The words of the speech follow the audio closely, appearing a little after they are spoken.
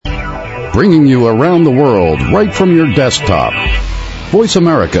bringing you around the world right from your desktop.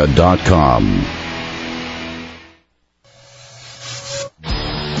 VoiceAmerica.com.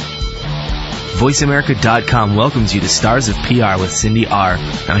 VoiceAmerica.com welcomes you to Stars of PR with Cindy R.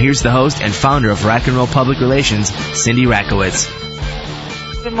 Now here's the host and founder of Rock and Roll Public Relations, Cindy Rakowitz.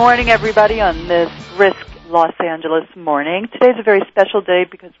 Good morning, everybody, on this brisk Los Angeles morning. Today's a very special day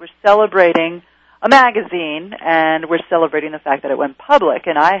because we're celebrating a magazine, and we're celebrating the fact that it went public.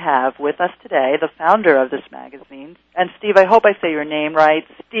 And I have with us today the founder of this magazine. And, Steve, I hope I say your name right,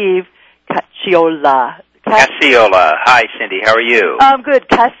 Steve Casciola. Casciola. Hi, Cindy. How are you? I'm good.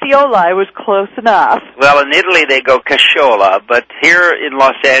 Casciola. I was close enough. Well, in Italy they go Casciola, but here in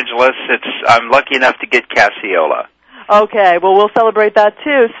Los Angeles, I'm lucky enough to get Casciola. Okay. Well, we'll celebrate that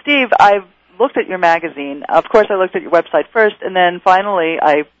too. Steve, I've looked at your magazine. Of course, I looked at your website first, and then finally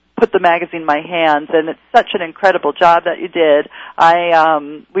I put the magazine in my hands, and it's such an incredible job that you did.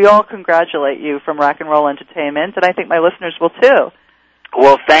 We all congratulate you from Rock and Roll Entertainment, and I think my listeners will too.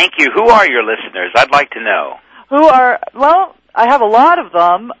 Well, thank you. Who are your listeners? I'd like to know. Well, I have a lot of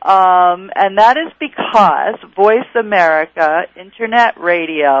them, and that is because Voice America Internet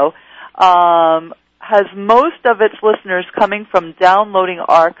Radio has most of its listeners coming from downloading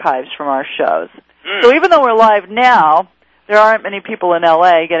archives from our shows. So even though we're live now, there aren't many people in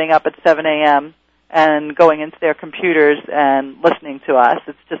L.A. getting up at 7 a.m. and going into their computers and listening to us.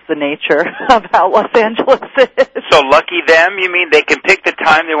 It's just the nature of how Los Angeles is. So lucky them? You mean they can pick the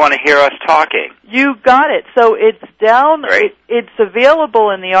time they want to hear us talking? You got it. So it's down. It's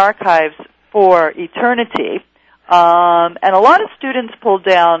available in the archives for eternity. And a lot of students pulled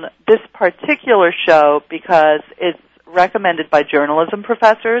down this particular show because it's recommended by journalism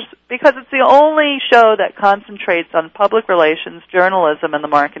professors, because it's the only show that concentrates on public relations, journalism, and the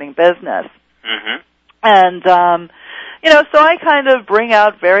marketing business. Mm-hmm. And, so I kind of bring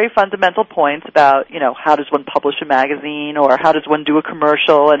out very fundamental points about, how does one publish a magazine, or how does one do a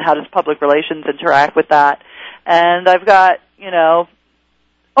commercial, and how does public relations interact with that. And I've got,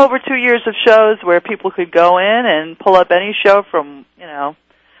 over 2 years of shows where people could go in and pull up any show from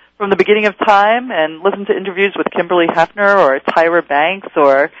the beginning of time and listen to interviews with Kimberly Hefner or Tyra Banks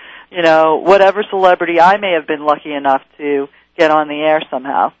or, whatever celebrity I may have been lucky enough to get on the air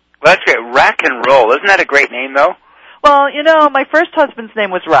somehow. Well, that's great. Rock and Roll. Isn't that a great name, though? Well, my first husband's name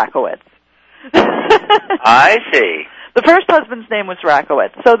was Rakowitz. I see. The first husband's name was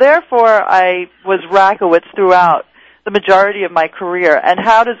Rakowitz. So therefore, I was Rakowitz throughout the majority of my career. And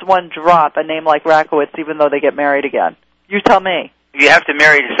how does one drop a name like Rakowitz even though they get married again? You tell me. You have to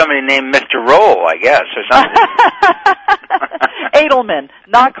marry somebody named Mr. Roll, I guess, or something. Edelman,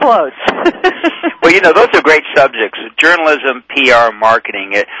 not close. Well, those are great subjects. Journalism, PR,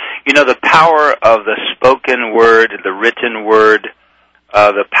 marketing. The power of the spoken word, the written word,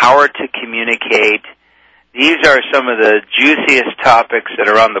 the power to communicate. These are some of the juiciest topics that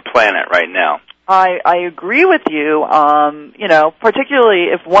are on the planet right now. I agree with you, particularly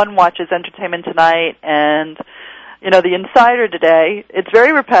if one watches Entertainment Tonight and The Insider today. It's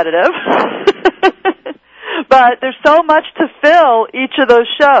very repetitive, but there's so much to fill each of those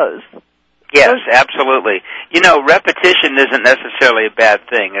shows. Yes, absolutely. Repetition isn't necessarily a bad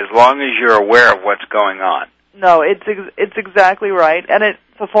thing as long as you're aware of what's going on. No, it's exactly right, and it's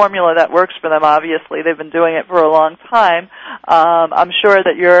a formula that works for them, obviously. They've been doing it for a long time. I'm sure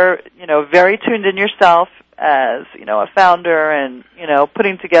that you're, very tuned in yourself as, a founder and,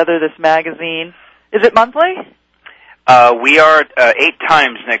 putting together this magazine. Is it monthly? We are 8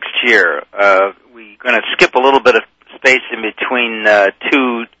 times next year. We're going to skip a little bit of space in between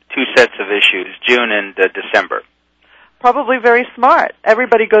two sets of issues, June and December. Probably very smart.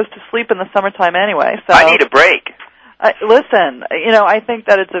 Everybody goes to sleep in the summertime anyway. So I need a break. Listen, I think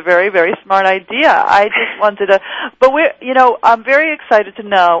that it's a very, very smart idea. I just wanted to, but I'm very excited to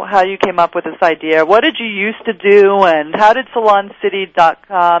know how you came up with this idea. What did you used to do, and how did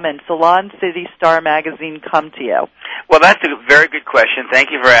SalonCity.com and Salon City Star Magazine come to you? Well, that's a very good question.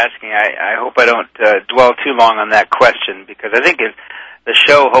 Thank you for asking. I hope I don't dwell too long on that question, because I think the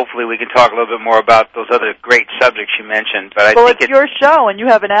show, hopefully we can talk a little bit more about those other great subjects you mentioned. But I think it's your show, and you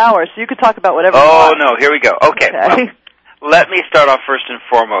have an hour, so you could talk about whatever you want. Oh, no, here we go. Okay. Well, let me start off first and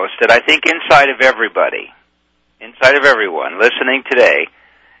foremost that I think inside of everyone listening today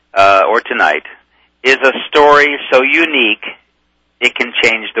or tonight, is a story so unique it can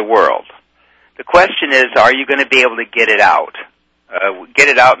change the world. The question is, are you going to be able to get it out? Get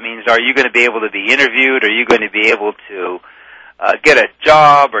it out means, are you going to be able to be interviewed? Are you going to be able to get a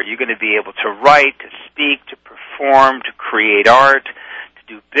job? Are you going to be able to write, to speak, to perform, to create art, to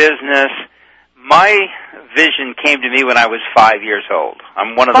do business? My vision came to me when I was 5 years old.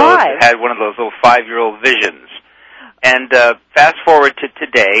 I'm one of those that had one of those little 5-year-old visions. And fast forward to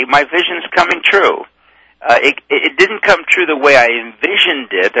today, my vision's coming true. It didn't come true the way I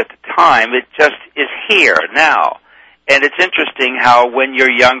envisioned it at the time. It just is here now. And it's interesting how when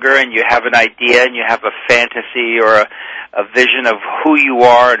you're younger and you have an idea and you have a fantasy or a vision of who you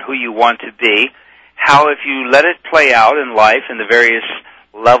are and who you want to be, how if you let it play out in life in the various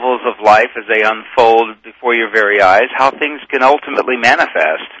levels of life as they unfold before your very eyes, how things can ultimately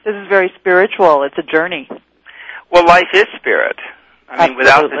manifest. This is very spiritual. It's a journey. Well, life is spirit. I mean,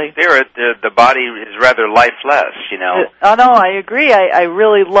 without the spirit, the body is rather lifeless, you know. Oh, no, I agree. I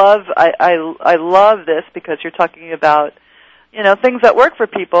really love, I love this because you're talking about, you know, things that work for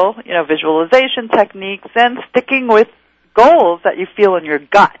people, you know, visualization techniques and sticking with goals that you feel in your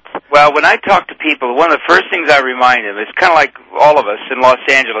gut. Well, when I talk to people, one of the first things I remind them is kind of like all of us in Los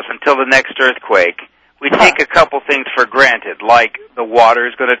Angeles until the next earthquake. We take a couple things for granted, like the water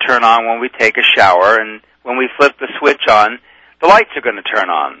is going to turn on when we take a shower, and when we flip the switch on, the lights are going to turn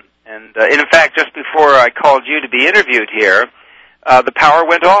on. And in fact, just before I called you to be interviewed here, the power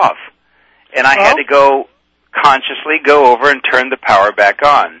went off. And I had to consciously go over and turn the power back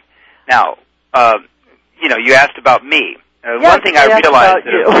on. Now, you know, you asked about me. One thing I realized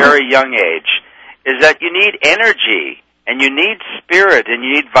at a very young age is that you need energy, and you need spirit, and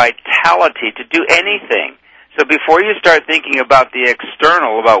you need vitality to do anything. So before you start thinking about the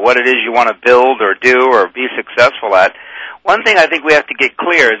external, about what it is you want to build or do or be successful at, one thing I think we have to get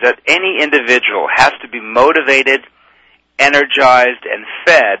clear is that any individual has to be motivated, energized, and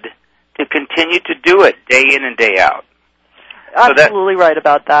fed to continue to do it day in and day out. Absolutely right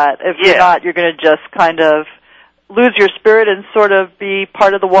about that. If you're not, you're going to just kind of lose your spirit and sort of be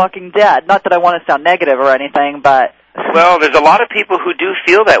part of the Walking Dead. Not that I want to sound negative or anything, but... Well, there's a lot of people who do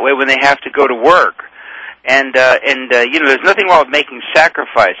feel that way when they have to go to work. And you know, there's nothing wrong with making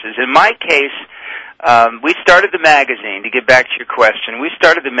sacrifices. In my case, we started the magazine, to get back to your question. We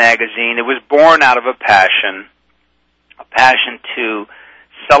started the magazine. It was born out of a passion to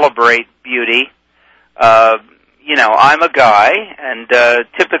celebrate beauty. You know, I'm a guy, and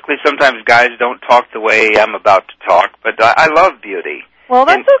typically sometimes guys don't talk the way I'm about to talk, but I love beauty. Well,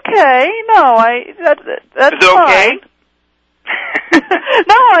 that's okay. No, that's is it okay?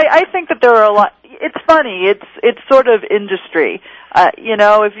 No, I think that there are a lot. It's funny. It's sort of industry. You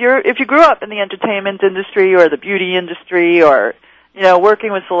know, if you grew up in the entertainment industry or the beauty industry or, you know,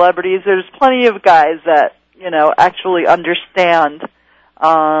 working with celebrities, there's plenty of guys that, you know, actually understand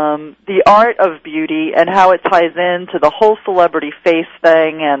the art of beauty and how it ties into the whole celebrity face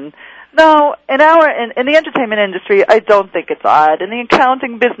thing. And no, in the entertainment industry, I don't think it's odd. In the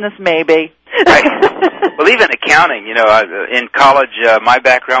accounting business, maybe. Right. Well, even accounting, you know, in college, my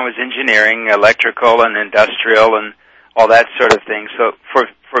background was engineering, electrical, and industrial, and all that sort of thing. So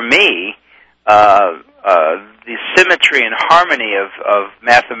for me, the symmetry and harmony of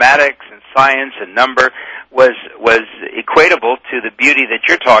mathematics and science and number was equatable to the beauty that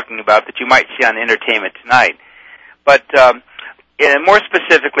you're talking about that you might see on Entertainment Tonight. But more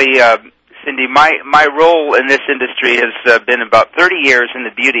specifically, Cindy, my role in this industry has been about 30 years in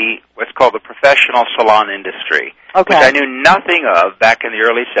the beauty, what's called the professional salon industry, which I knew nothing of back in the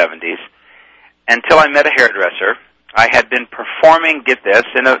early 70s until I met a hairdresser. I had been performing, get this,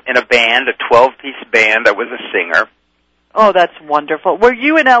 in a band, a 12-piece band. I was a singer. Oh, that's wonderful. Were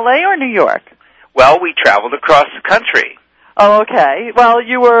you in L.A. or New York? Well, we traveled across the country. Oh, okay. Well,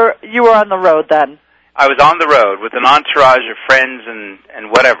 you were on the road then. I was on the road with an entourage of friends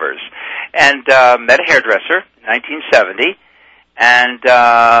and whatevers, and met a hairdresser in 1970, and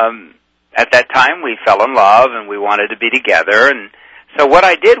at that time we fell in love and we wanted to be together, and so what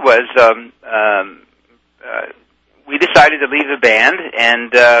I did was we decided to leave the band,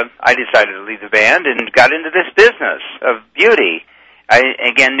 and I decided to leave the band and got into this business of beauty. I,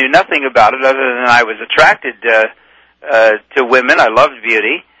 again, knew nothing about it other than I was attracted to women. I loved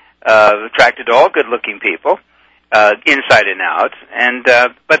beauty. Attracted to all good-looking people, inside and out. And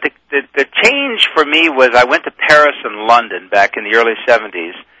but the change for me was I went to Paris and London back in the early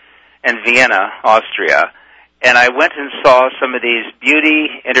 70s, and Vienna, Austria, and I went and saw some of these beauty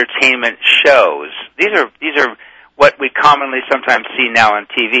entertainment shows. These are what we commonly sometimes see now on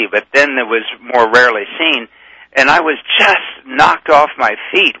TV, but then it was more rarely seen. And I was just knocked off my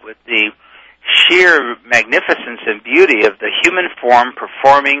feet with the sheer magnificence and beauty of the human form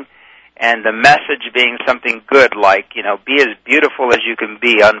performing, and the message being something good like, you know, be as beautiful as you can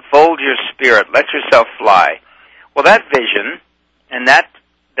be, unfold your spirit, let yourself fly. Well, that vision and that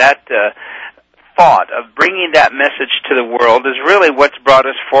thought of bringing that message to the world is really what's brought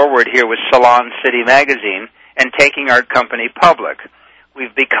us forward here with Salon City Magazine and taking our company public.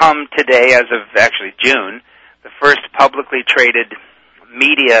 We've become today, as of actually June, the first publicly traded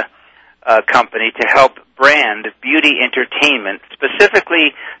media company to help brand beauty entertainment,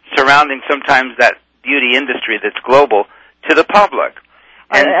 specifically surrounding sometimes that beauty industry that's global, to the public.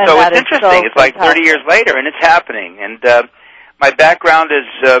 And so it's interesting. It's like 30 years later, and it's happening. And my background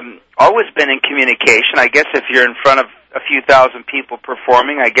has always been in communication. I guess if you're in front of a few thousand people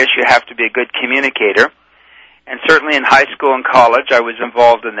performing, I guess you have to be a good communicator. And certainly in high school and college, I was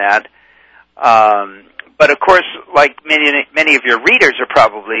involved in that. But of course, like many of your readers are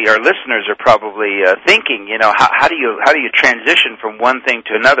probably, or listeners are probably thinking, you know, how do you transition from one thing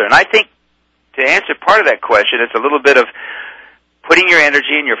to another? And I think to answer part of that question, it's a little bit of putting your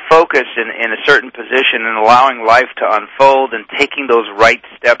energy and your focus in a certain position and allowing life to unfold and taking those right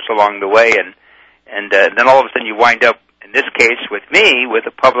steps along the way. And then all of a sudden you wind up, in this case with me, with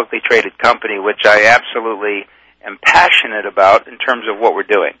a publicly traded company, which I absolutely am passionate about in terms of what we're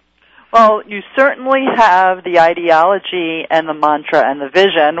doing. Well, you certainly have the ideology and the mantra and the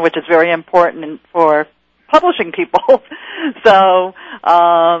vision, which is very important for publishing people. So,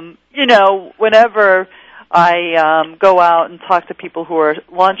 you know, whenever I go out and talk to people who are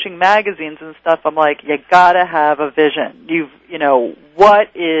launching magazines and stuff, I'm like, you gotta have a vision. What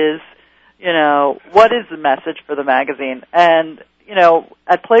is the message for the magazine? And, you know,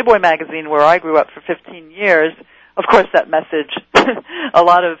 at Playboy magazine, where I grew up for 15 years, of course that message, a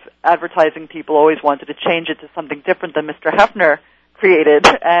lot of advertising people always wanted to change it to something different than Mr. Hefner created.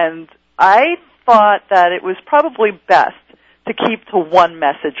 And I thought that it was probably best to keep to one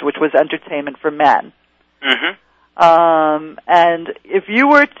message, which was entertainment for men. Mm-hmm. And if you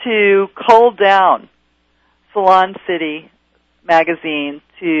were to cull down Salon City magazine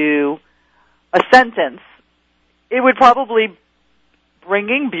to a sentence, it would probably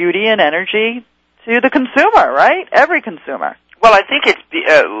bringing beauty and energy to the consumer, right? Every consumer. Well, I think it's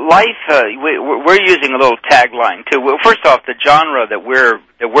life. We're using a little tagline too. Well, first off, the genre that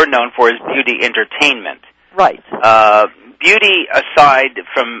we're known for is beauty entertainment. Right. Beauty aside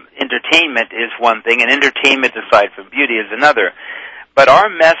from entertainment is one thing, and entertainment aside from beauty is another. But our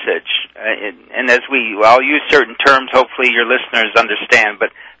message, and I'll use certain terms, hopefully your listeners understand, but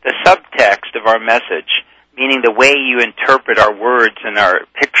the subtext of our message, meaning the way you interpret our words and our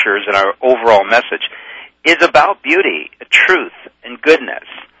pictures and our overall message, is about beauty, truth, and goodness.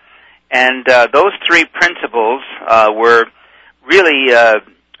 And those three principles were really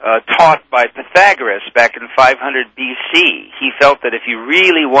taught by Pythagoras back in 500 B.C. He felt that if you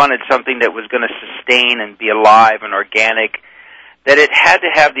really wanted something that was going to sustain and be alive and organic, that it had to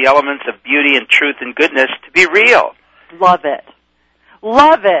have the elements of beauty and truth and goodness to be real. Love it.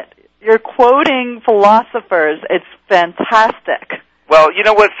 Love it. You're quoting philosophers. It's fantastic. Well, you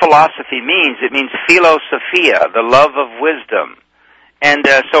know what philosophy means? It means philosophia, the love of wisdom. And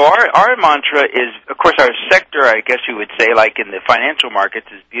so our mantra is, of course, our sector, I guess you would say, like in the financial markets,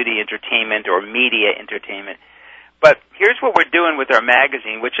 is beauty entertainment or media entertainment. But here's what we're doing with our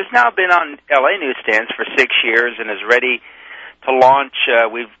magazine, which has now been on LA newsstands for 6 years and is ready to launch.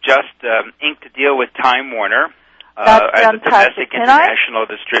 We've just inked a deal with Time Warner as a domestic international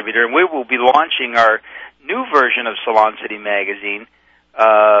distributor, and we will be launching our new version of Salon City Magazine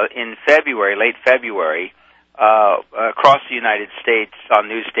in February, late February, across the United States on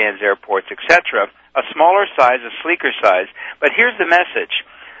newsstands, airports, etc. A smaller size, a sleeker size. But here's the message.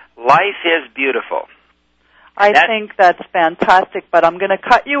 Life is beautiful. I think that's fantastic, but I'm going to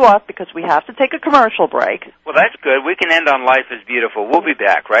cut you off because we have to take a commercial break. Well, that's good. We can end on Life is Beautiful. We'll be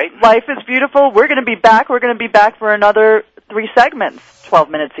back, right? Life is Beautiful. We're going to be back. We're going to be back for another 3 segments, 12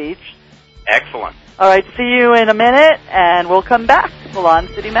 minutes each. Excellent. All right, see you in a minute, and we'll come back. Salon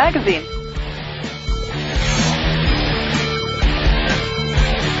City Magazine.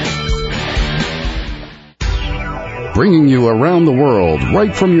 Bringing you around the world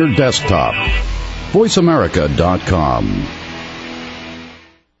right from your desktop. VoiceAmerica.com.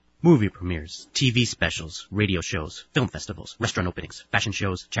 Movie premieres, TV specials, radio shows, film festivals, restaurant openings, fashion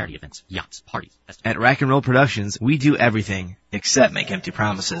shows, charity events, yachts, parties. At Rack and Roll Productions, we do everything except make empty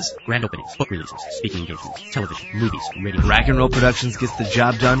promises. Grand openings, book releases, speaking engagements, television, movies, radio. Rack and Roll Productions gets the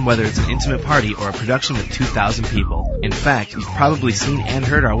job done whether it's an intimate party or a production with 2,000 people. In fact, you've probably seen and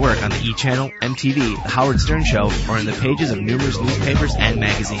heard our work on the E! Channel, MTV, The Howard Stern Show, or in the pages of numerous newspapers and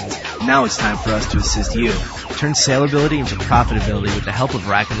magazines. Now it's time for us to assist you. Turn saleability into profitability with the help of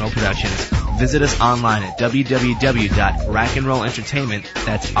Rack and Roll Productions. Visit us online at www.rackandrollentertainment,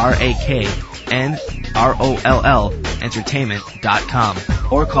 that's RAKNROLL entertainment.com,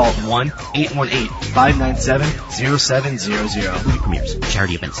 or call 1-818-597-0700. Movie premieres,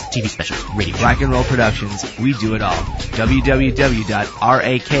 charity events, TV specials, radio shows. Rock and Roll Productions, we do it all.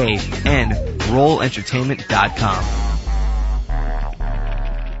 www.raknrollentertainment.com.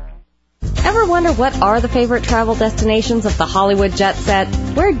 Ever wonder what are the favorite travel destinations of the Hollywood jet set?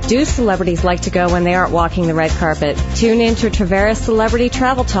 Where do celebrities like to go when they aren't walking the red carpet? Tune in to Traveris Celebrity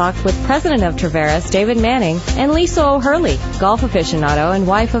Travel Talk with President of Traveris, David Manning, and Lisa O'Hurley, golf aficionado and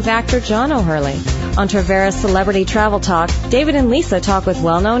wife of actor John O'Hurley. On Traveris Celebrity Travel Talk, David and Lisa talk with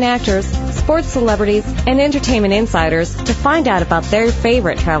well-known actors, sports celebrities, and entertainment insiders to find out about their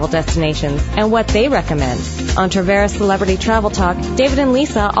favorite travel destinations and what they recommend. On Traveris Celebrity Travel Talk, David and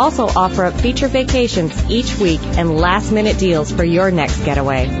Lisa also offer up feature vacations each week and last-minute deals for your next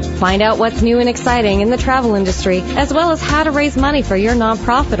getaway. Find out what's new and exciting in the travel industry, as well as how to raise money for your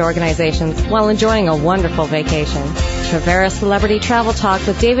nonprofit organizations while enjoying a wonderful vacation. Traveris Celebrity Travel Talk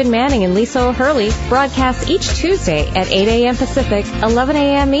with David Manning and Lisa O'Hurley broadcasts each Tuesday at 8 a.m. Pacific, 11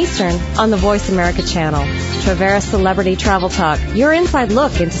 a.m. Eastern on the Voice America channel. Traveris Celebrity Travel Talk, your inside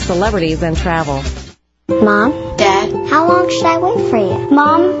look into celebrities and travel. Mom? Dad? How long should I wait for you?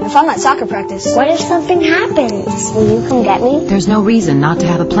 Mom? If I'm at soccer practice. What if something happens? Will you come get me? There's no reason not to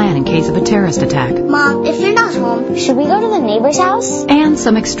have a plan in case of a terrorist attack. Mom, if you're not home, should we go to the neighbor's house? And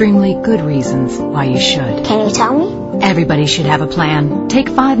some extremely good reasons why you should. Can you tell me? Everybody should have a plan. Take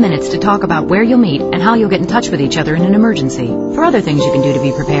 5 minutes to talk about where you'll meet and how you'll get in touch with each other in an emergency. For other things you can do to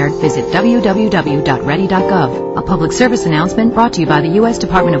be prepared, visit www.ready.gov. A public service announcement brought to you by the U.S.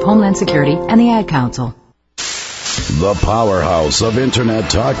 Department of Homeland Security and the Ad Council. The powerhouse of Internet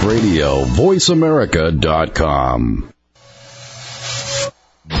Talk Radio, VoiceAmerica.com.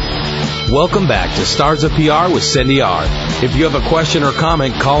 Welcome back to Stars of PR with Cindy R. If you have a question or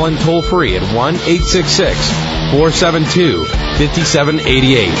comment, call in toll-free at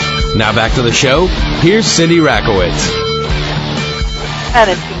 1-866-472-5788. Now back to the show. Here's Cindy Rakowitz. And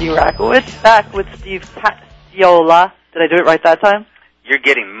it's Cindy Rakowitz, back with Steve Casciola. Did I do it right that time? You're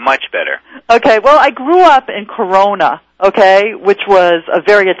getting much better. Okay, well, I grew up in Corona, okay, which was a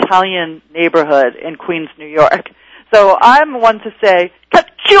very Italian neighborhood in Queens, New York. So I'm one to say,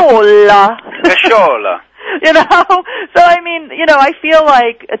 Casciola. Casciola. You know? So, I mean, you know, I feel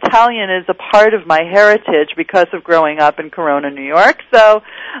like Italian is a part of my heritage because of growing up in Corona, New York. So,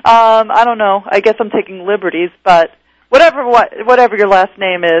 I don't know. I guess I'm taking liberties, but whatever your last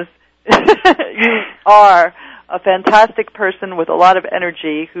name is, you are a fantastic person with a lot of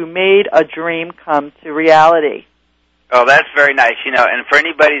energy who made a dream come to reality. Oh, that's very nice. You know, and for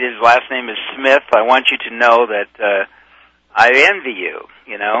anybody whose last name is Smith, I want you to know that I envy you.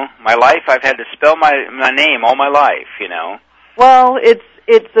 You know, my life, I've had to spell my name all my life. You know. Well, it's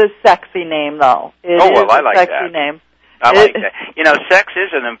a sexy name, though. I like that. Sexy name. I like that. You know, sex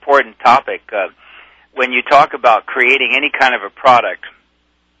is an important topic when you talk about creating any kind of a product.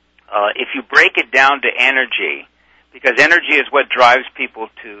 If you break it down to energy, because energy is what drives people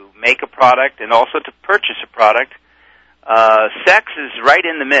to make a product and also to purchase a product, sex is right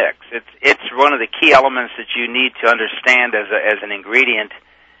in the mix. It's one of the key elements that you need to understand as an ingredient,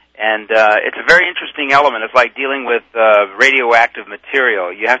 and it's a very interesting element. It's like dealing with radioactive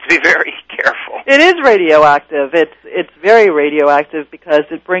material. You have to be very careful. It is radioactive. It's very radioactive because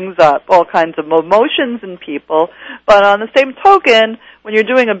it brings up all kinds of emotions in people. But on the same token, when you're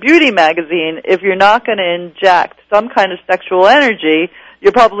doing a beauty magazine, if you're not going to inject some kind of sexual energy,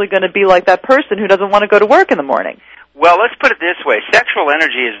 you're probably going to be like that person who doesn't want to go to work in the morning. Well, let's put it this way. Sexual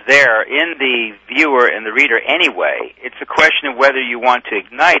energy is there in the viewer and the reader anyway. It's a question of whether you want to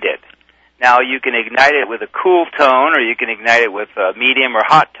ignite it. Now, you can ignite it with a cool tone, or you can ignite it with a medium or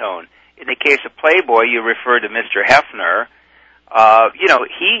hot tone. In the case of Playboy, you refer to Mr. Hefner. You know,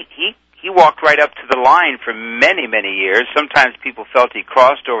 he walked right up to the line for many, many years. Sometimes people felt he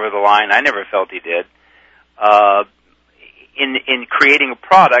crossed over the line. I never felt he did. In creating a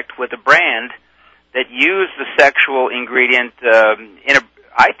product with a brand that used the sexual ingredient in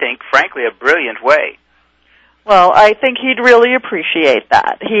I think, frankly, a brilliant way. Well, I think he'd really appreciate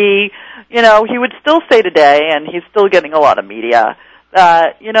that. He would still say today, and he's still getting a lot of media,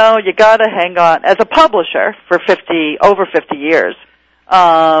 that, you got to hang on. As a publisher for over 50 years,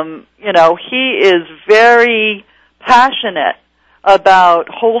 he is very passionate about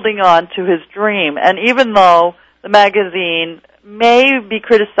holding on to his dream. And even though the magazine may be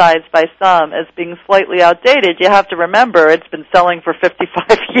criticized by some as being slightly outdated, you have to remember it's been selling for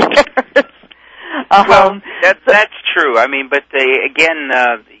 55 years. Well, that's true. I mean, but again,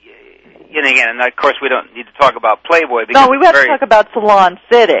 again, and of course we don't need to talk about Playboy because we have to talk about Salon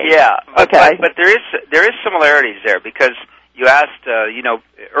City. Yeah, okay. But there is similarities there because you asked,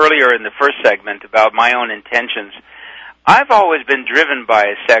 earlier in the first segment about my own intentions. I've always been driven by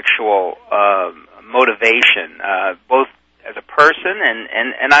a sexual motivation, both as a person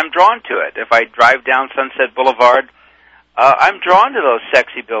and I'm drawn to it. If I drive down Sunset Boulevard, I'm drawn to those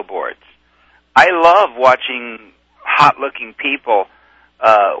sexy billboards. I love watching hot-looking people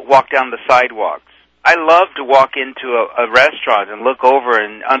walk down the sidewalks. I love to walk into a restaurant and look over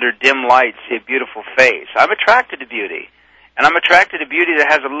and under dim lights see a beautiful face. I'm attracted to beauty. And I'm attracted to beauty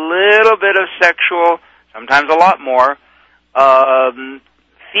that has a little bit of sexual, sometimes a lot more,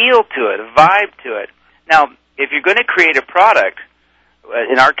 feel to it, a vibe to it. Now, if you're going to create a product,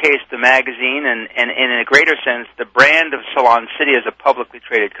 in our case, the magazine, and in a greater sense, the brand of Salon City as a publicly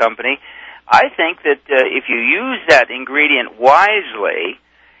traded company, I think that if you use that ingredient wisely,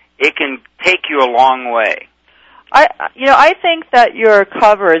 it can take you a long way. I think that your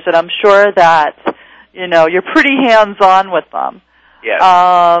covers, and I'm sure that, you're pretty hands-on with them. Yes.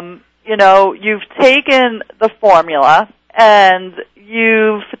 You've taken the formula and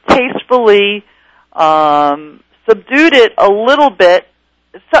you've tastefully subdued it a little bit.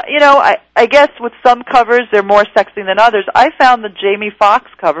 So, I guess with some covers they're more sexy than others. I found the Jamie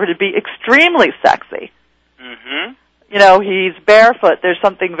Foxx cover to be extremely sexy. Mm-hmm. He's barefoot. There's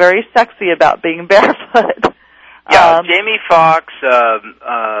something very sexy about being barefoot. Yeah, Jamie Foxx,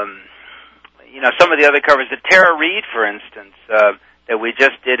 some of the other covers, the Tara Reid, for instance, that we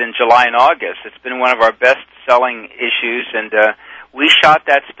just did in July and August. It's been one of our best-selling issues, and we shot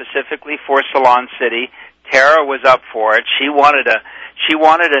that specifically for Salon City. Tara was up for it. She wanted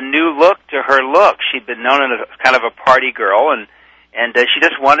a new look to her look. She'd been known as kind of a party girl, and she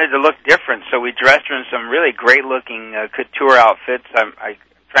just wanted to look different. So we dressed her in some really great-looking couture outfits. I'm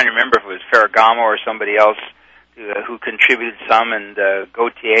trying to remember if it was Ferragamo or somebody else who contributed some, and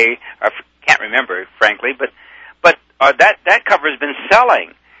Gautier. I can't remember, frankly, but that cover has been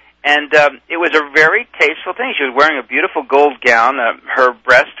selling. And it was a very tasteful thing. She was wearing a beautiful gold gown. Her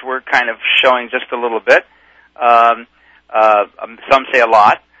breasts were kind of showing just a little bit. Some say a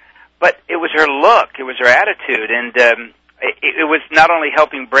lot. But it was her look. It was her attitude. And it was not only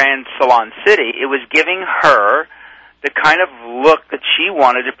helping brand Salon City, it was giving her the kind of look that she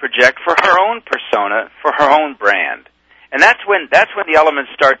wanted to project for her own persona, for her own brand. And that's when the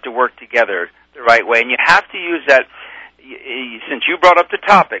elements start to work together the right way. And you have to use that. Since you brought up the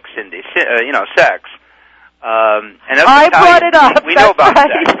topic, Cindy, sex. And I brought it up. We know about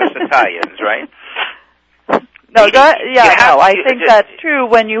sex as Italians, right? No, I think that's true.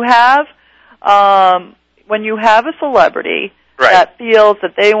 When you have a celebrity that feels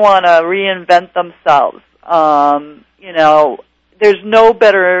that they want to reinvent themselves, there's no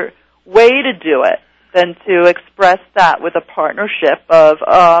better way to do it than to express that with a partnership of,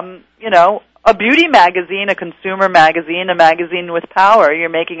 a beauty magazine, a consumer magazine, a magazine with power. You're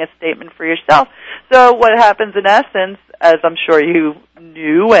making a statement for yourself. So what happens in essence, as I'm sure you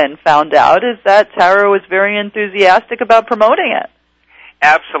knew and found out, is that Tara was very enthusiastic about promoting it.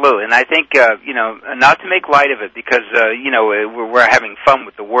 Absolutely. And I think, not to make light of it because, we're having fun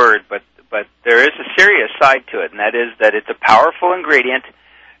with the word, but there is a serious side to it, and that is that it's a powerful ingredient.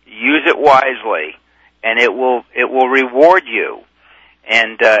 Use it wisely, and it will reward you.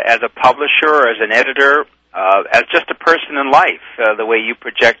 And as a publisher, or as an editor, as just a person in life, the way you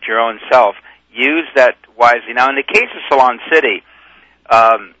project your own self, use that wisely. Now, in the case of Salon City,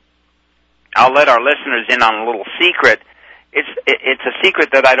 I'll let our listeners in on a little secret. It's a secret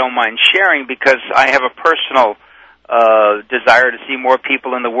that I don't mind sharing because I have a personal desire to see more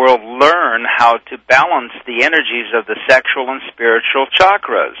people in the world learn how to balance the energies of the sexual and spiritual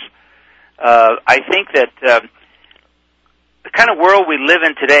chakras. I think that the kind of world we live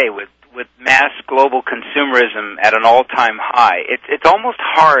in today with mass global consumerism at an all-time high, it's almost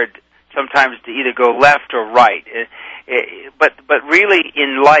hard sometimes to either go left or right. But really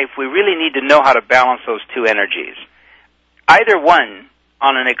in life, we really need to know how to balance those two energies. Either one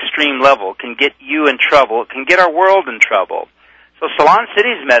on an extreme level can get you in trouble, can get our world in trouble. So Salon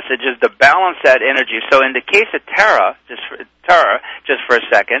City's message is to balance that energy. So in the case of Tara, just for a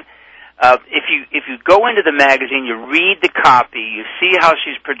second, if you go into the magazine, you read the copy, you see how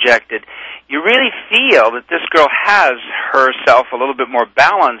she's projected, you really feel that this girl has herself a little bit more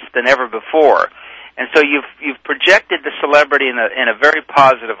balanced than ever before. And so you've projected the celebrity in a very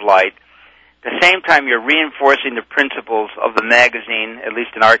positive light. At the same time, you're reinforcing the principles of the magazine, at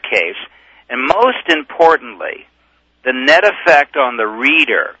least in our case. And most importantly, the net effect on the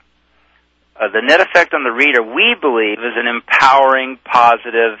reader. The net effect on the reader, we believe, is an empowering,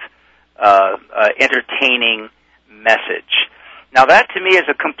 positive entertaining message. Now that to me is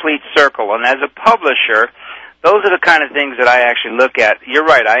a complete circle, and as a publisher, those are the kind of things that I actually look at. You're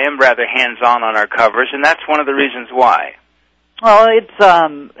right, I am rather hands-on on our covers, and that's one of the reasons why. Well,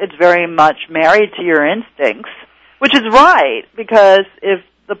 it's very much married to your instincts, which is right, because if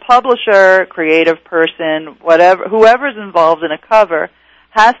the publisher, creative person, whoever's involved in a cover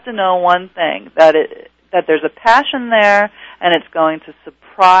has to know one thing, that there's a passion there, and it's going to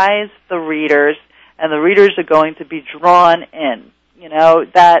surprise the readers, and the readers are going to be drawn in. You know,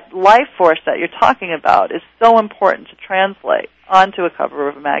 that life force that you're talking about is so important to translate onto a cover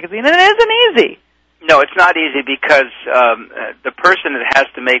of a magazine, and it isn't easy. No, it's not easy because the person that has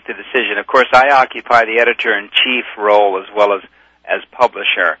to make the decision, of course, I occupy the editor-in-chief role as well as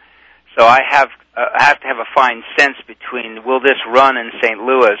publisher. So I have to have a fine sense between, will this run in St.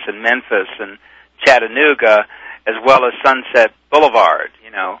 Louis and Memphis and Chattanooga as well as Sunset Boulevard, you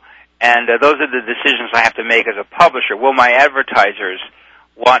know? And those are the decisions I have to make as a publisher. Will my advertisers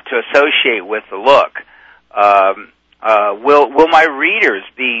want to associate with the look? Will my readers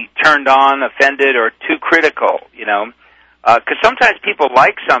be turned on, offended, or too critical, you know? Because sometimes people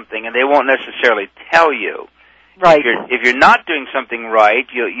like something and they won't necessarily tell you. Right. If you're not doing something right,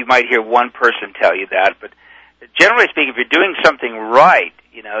 you might hear one person tell you that, but generally speaking, if you're doing something right,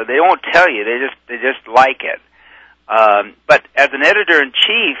 you know, they won't tell you. They just like it. But as an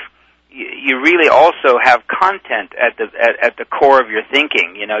editor-in-chief, you really also have content at the core of your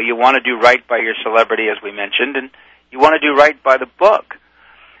thinking. You know, you want to do right by your celebrity, as we mentioned, and you want to do right by the book.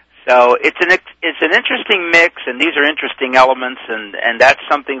 So it's an interesting mix, and these are interesting elements, and that's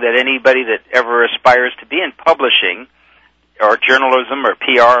something that anybody that ever aspires to be in publishing or journalism or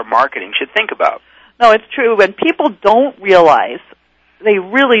PR or marketing should think about. No, it's true. When people don't realize, they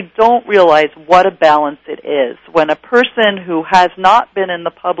really don't realize what a balance it is. When a person who has not been in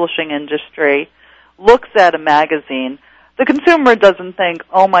the publishing industry looks at a magazine, the consumer doesn't think,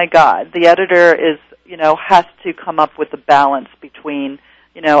 oh my God, the editor is, you know, has to come up with a balance between,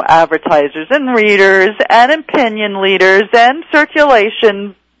 you know, advertisers and readers and opinion leaders and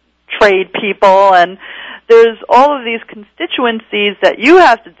circulation trade people, and there's all of these constituencies that you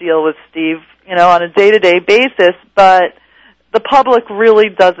have to deal with, Steve, you know, on a day-to-day basis, but the public really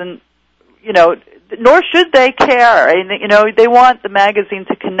doesn't, you know, nor should they care. And, you know, they want the magazine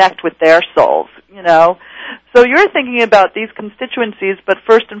to connect with their souls, you know. So you're thinking about these constituencies, but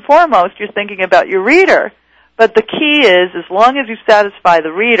first and foremost, you're thinking about your reader. But the key is, as long as you satisfy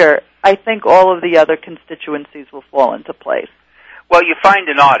the reader, I think all of the other constituencies will fall into place. Well, you find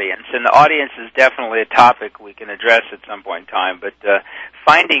an audience, and the audience is definitely a topic we can address at some point in time, but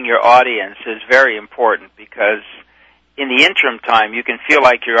finding your audience is very important because in the interim time, you can feel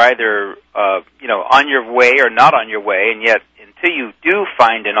like you're either, you know, on your way or not on your way, and yet until you do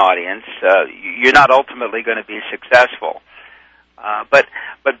find an audience, you're not ultimately going to be successful. But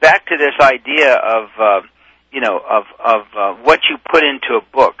back to this idea of, you know, of what you put into a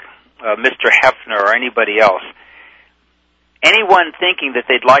book, Mr. Hefner or anybody else. Anyone thinking that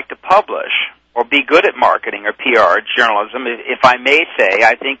they'd like to publish or be good at marketing or PR, journalism, if I may say,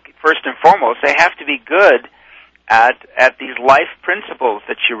 I think first and foremost they have to be good at these life principles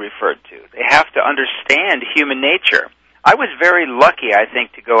that you referred to. They have to understand human nature. I was very lucky, I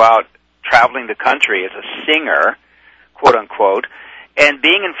think, to go out traveling the country as a singer, quote unquote, and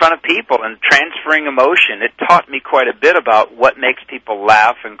being in front of people and transferring emotion. It taught me quite a bit about what makes people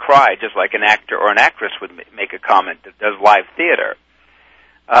laugh and cry, just like an actor or an actress would make a comment that does live theater.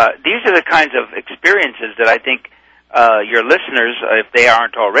 These are the kinds of experiences that I think your listeners, if they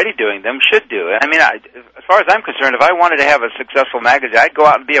aren't already doing them, should do. I mean, as far as I'm concerned, if I wanted to have a successful magazine, I'd go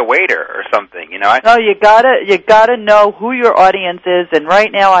out and be a waiter or something. You know. No, you gotta know who your audience is. And right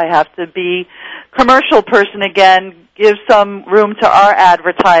now, I have to be commercial person again. Give some room to our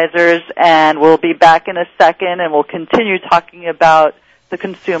advertisers, and we'll be back in a second, and we'll continue talking about the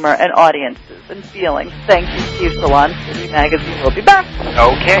consumer and audiences and feelings. Thank you, Steve Salon, City Magazine. We'll be back.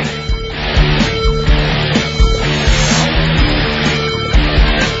 Okay.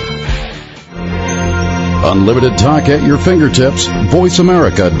 Unlimited talk at your fingertips.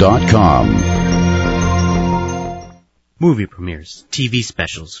 VoiceAmerica.com. Movie premieres, TV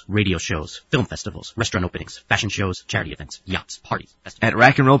specials, radio shows, film festivals, restaurant openings, fashion shows, charity events, yachts, parties, festivals. At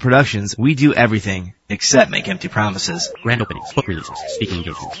Rack and Roll Productions, we do everything, except make empty promises. Grand openings, book releases, speaking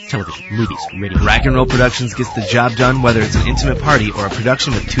engagements, television, movies, radio. Rack and Roll Productions gets the job done whether it's an intimate party or a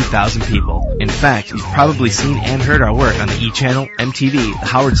production with 2,000 people. In fact, you've probably seen and heard our work on the E! Channel, MTV, The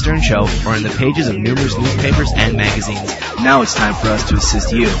Howard Stern Show, or in the pages of numerous newspapers and magazines. Now it's time for us to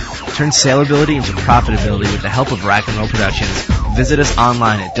assist you. Turn saleability into profitability with the help of Rack and Roll Productions. Visit us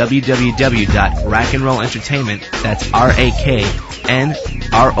online at www.rackandrollentertainment, that's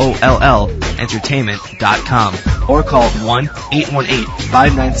RAKNROLL entertainment.com, or call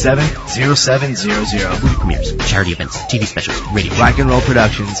 1-818-597-0700. Movie premieres, charity events, TV specials, radio. Rack and Roll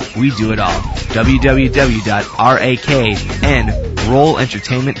Productions, we do it all.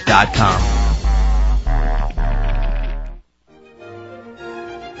 www.raknrollentertainment.com.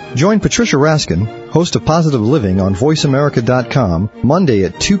 Join Patricia Raskin, host of Positive Living on VoiceAmerica.com, Monday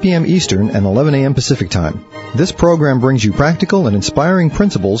at 2 p.m. Eastern and 11 a.m. Pacific Time. This program brings you practical and inspiring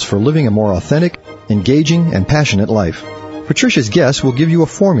principles for living a more authentic, engaging, and passionate life. Patricia's guests will give you a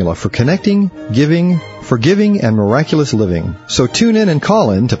formula for connecting, giving, forgiving, and miraculous living. So tune in and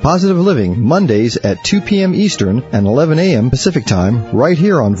call in to Positive Living Mondays at 2 p.m. Eastern and 11 a.m. Pacific Time right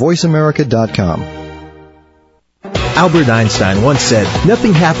here on VoiceAmerica.com. Albert Einstein once said,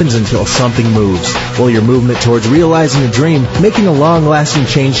 "Nothing happens until something moves." Well, your movement towards realizing a dream, making a long-lasting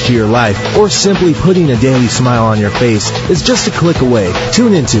change to your life, or simply putting a daily smile on your face is just a click away.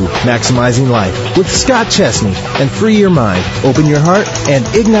 Tune into Maximizing Life with Scott Chesney and free your mind, open your heart, and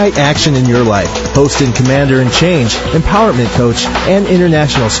ignite action in your life. Host and commander-in-change, empowerment coach, and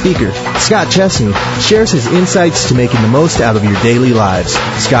international speaker, Scott Chesney shares his insights to making the most out of your daily lives.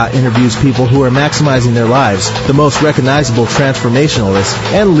 Scott interviews people who are maximizing their lives, the most recognizable transformationalists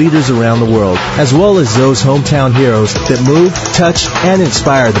and leaders around the world, as well as those hometown heroes that move, touch, and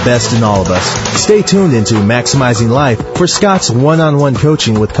inspire the best in all of us. Stay tuned into Maximizing Life for Scott's one-on-one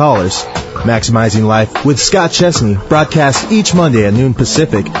coaching with callers. Maximizing Life with Scott Chesney broadcasts each Monday at noon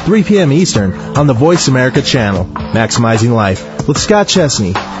Pacific, 3 p.m. Eastern on the Voice America channel. Maximizing Life with Scott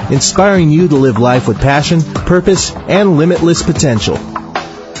Chesney, inspiring you to live life with passion, purpose, and limitless potential.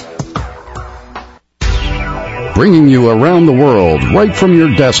 Bringing you around the world right from your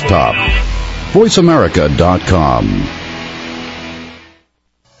desktop. VoiceAmerica.com.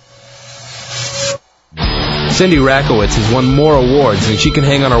 Cindy Rakowitz has won more awards than she can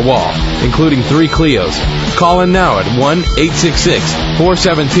hang on her wall, including 3 Clios. Call in now at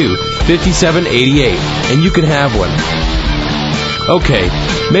 1-866-472-5788, and you can have one. Okay,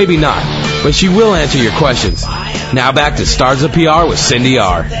 maybe not, but she will answer your questions. Now back to Stars of PR with Cindy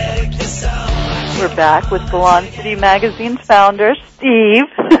R. We're back with Salon City Magazine's founder, Steve.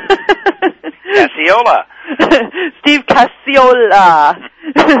 Casciola. Steve Casciola.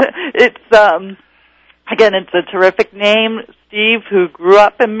 Again, it's a terrific name, Steve, who grew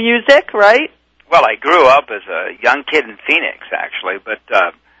up in music, right? Well, I grew up as a young kid in Phoenix, actually, but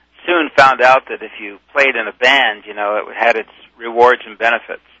soon found out that if you played in a band, you know, it had its rewards and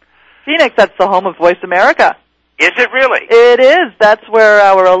benefits. Phoenix, that's the home of Voice America. Is it really? It is. That's where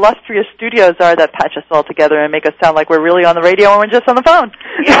our illustrious studios are that patch us all together and make us sound like we're really on the radio and we're just on the phone.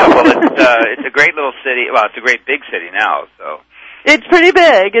 Yeah, well, it's a great little city. Well, it's a great big city now, so. It's pretty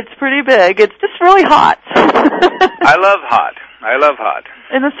big. It's just really hot. I love hot.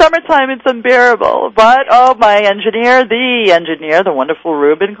 In the summertime, it's unbearable. But, my engineer, the wonderful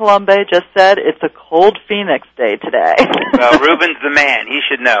Ruben Colombe, just said it's a cold Phoenix day today. Well, Ruben's the man. He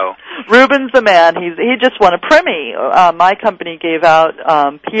should know. Ruben's the man. He just won a Premi. My company gave out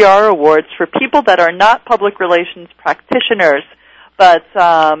PR awards for people that are not public relations practitioners, but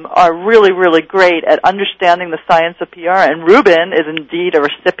are really, really great at understanding the science of PR, and Ruben is indeed a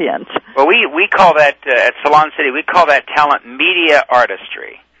recipient. Well, we call that, at Salon City, we call that talent media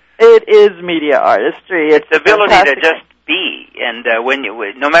artistry. It is media artistry. It's the ability fantastic. to just be, and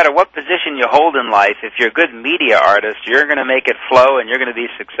no matter what position you hold in life, if you're a good media artist, you're going to make it flow and you're going to be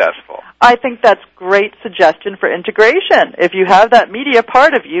successful. I think that's great suggestion for integration. If you have that media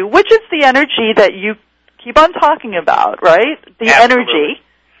part of you, which is the energy that you keep on talking about, right? The Absolutely.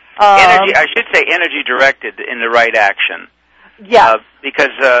 Energy, I should say energy directed in the right action. Yeah. Because,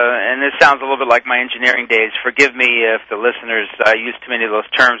 and this sounds a little bit like my engineering days, forgive me if the listeners use too many of those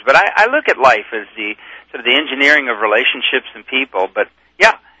terms, but I look at life as the sort of the engineering of relationships and people, but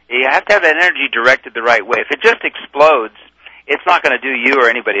yeah, you have to have that energy directed the right way. If it just explodes, it's not going to do you or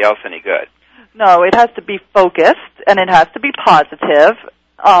anybody else any good. No, it has to be focused, and it has to be positive.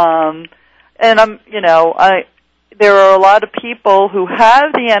 And there are a lot of people who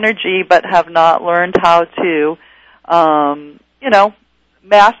have the energy but have not learned how to,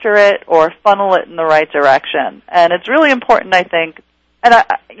 master it or funnel it in the right direction. And it's really important, I think, and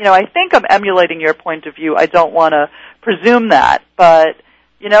I think I'm emulating your point of view. I don't want to presume that, but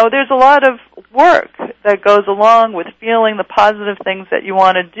there's a lot of work that goes along with feeling the positive things that you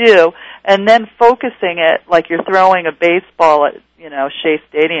want to do, and then focusing it like you're throwing a baseball at Shea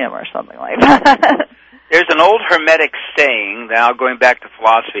Stadium or something like that. There's an old Hermetic saying, now going back to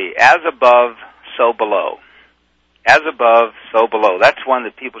philosophy: as above, so below. As above, so below. That's one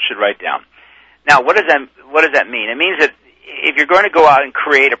that people should write down. Now, what does that mean? It means that if you're going to go out and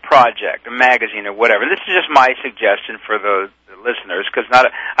create a project, a magazine, or whatever, this is just my suggestion for the listeners, because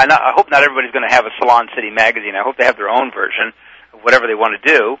I hope not everybody's going to have a Salon City magazine. I hope they have their own version of whatever they want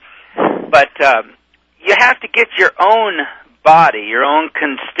to do. But you have to get your own body, your own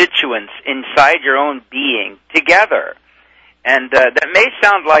constituents inside your own being together. And that may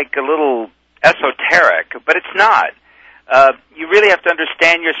sound like a little esoteric, but it's not. You really have to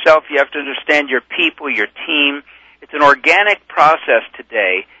understand yourself. You have to understand your people, your team. It's an organic process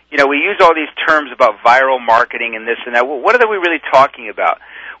today. We use all these terms about viral marketing and this and that. Well, what are we really talking about?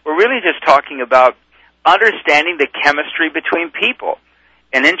 We're really just talking about understanding the chemistry between people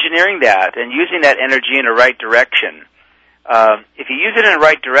and engineering that and using that energy in the right direction. If you use it in the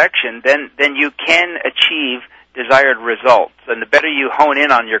right direction, then you can achieve desired results. And the better you hone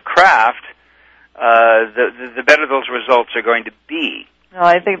in on your craft, the better those results are going to be. No,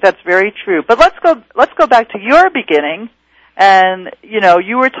 I think that's very true. But let's go back to your beginning. And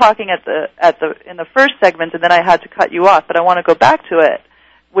you were talking in the first segment, and then I had to cut you off. But I want to go back to it,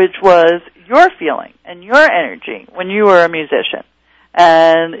 which was your feeling and your energy when you were a musician,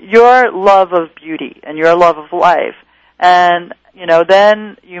 and your love of beauty and your love of life. And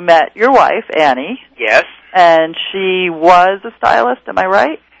then you met your wife, Annie. Yes. And she was a stylist. Am I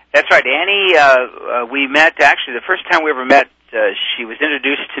right? That's right, Annie. We met actually the first time we ever met. She was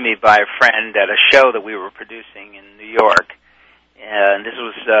introduced to me by a friend at a show that we were producing in New York, and this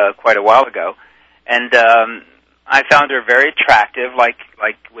was quite a while ago. And I found her very attractive, like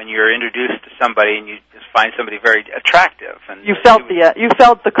when you're introduced to somebody and you just find somebody very attractive. And you felt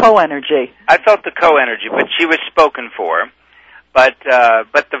the co-energy. I felt the co-energy, but she was spoken for. But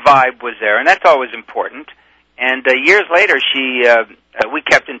the vibe was there, and that's always important. And years later, we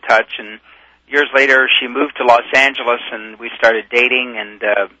kept in touch, and years later, she moved to Los Angeles, and we started dating, and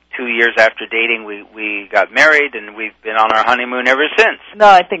 2 years after dating, we got married, and we've been on our honeymoon ever since. No,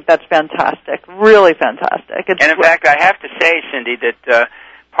 I think that's fantastic, really fantastic. And in fact, I have to say, Cindy, that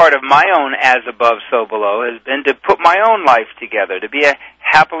part of my own as above, so below has been to put my own life together, to be a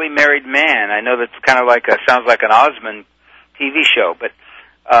happily married man. I know that's kind of sounds like an Osmond TV show, but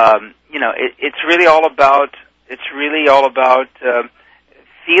it's really all about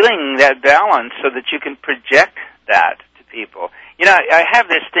feeling that balance so that you can project that to people. I have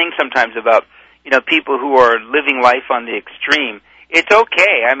this thing sometimes about, people who are living life on the extreme. It's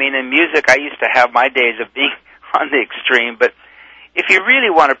okay. I mean, in music, I used to have my days of being on the extreme, but if you really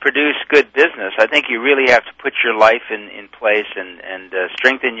want to produce good business, I think you really have to put your life in place and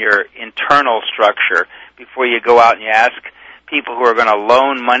strengthen your internal structure before you go out and you ask people who are going to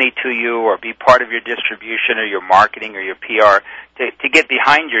loan money to you or be part of your distribution or your marketing or your PR to get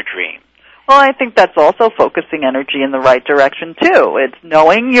behind your dream. Well, I think that's also focusing energy in the right direction, too. It's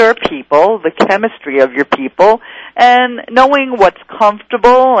knowing your people, the chemistry of your people, and knowing what's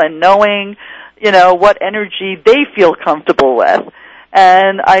comfortable and knowing, what energy they feel comfortable with.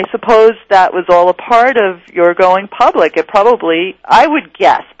 And I suppose that was all a part of your going public. It probably, I would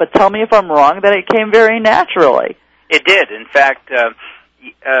guess, but tell me if I'm wrong, that it came very naturally. It did. In fact,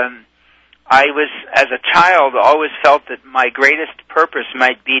 I was, as a child, always felt that my greatest purpose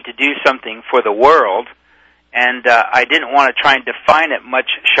might be to do something for the world, and I didn't want to try and define it much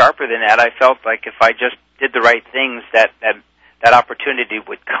sharper than that. I felt like if I just did the right things, that opportunity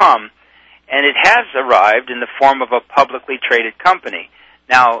would come, and it has arrived in the form of a publicly traded company.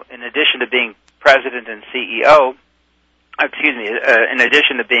 Now, in addition to being president and CEO, in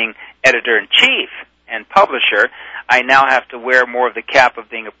addition to being editor-in-chief and publisher, I now have to wear more of the cap of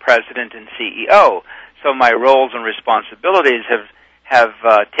being a president and CEO. So my roles and responsibilities have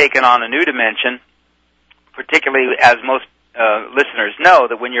taken on a new dimension, particularly as most listeners know,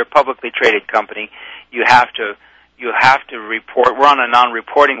 that when you're a publicly traded company, you have to report. We're on a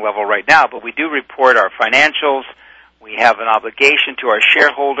non-reporting level right now, but we do report our financials. We have an obligation to our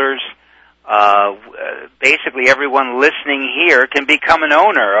shareholders. Basically, everyone listening here can become an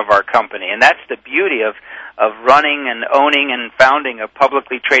owner of our company, and that's the beauty of running and owning and founding a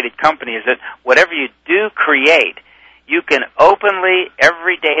publicly traded company, is that whatever you do create, you can openly,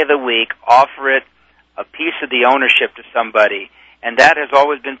 every day of the week, offer it a piece of the ownership to somebody, and that has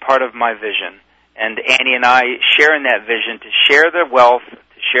always been part of my vision. And Annie and I share in that vision to share the wealth,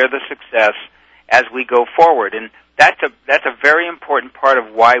 to share the success as we go forward. And that's a very important part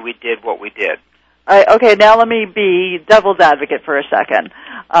of why we did what we did. Okay, now let me be devil's advocate for a second.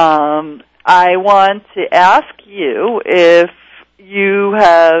 I want to ask you if you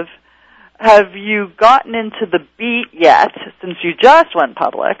have you gotten into the beat yet, since you just went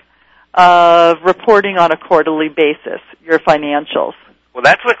public, of reporting on a quarterly basis, your financials? Well,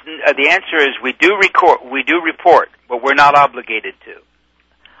 that's what the answer is. We do report, but we're not obligated to.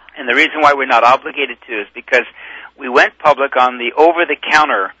 And the reason why we're not obligated to is because we went public on the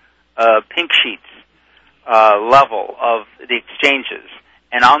over-the-counter pink sheets level of the exchanges.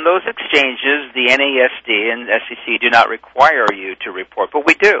 And on those exchanges, the NASD and SEC do not require you to report, but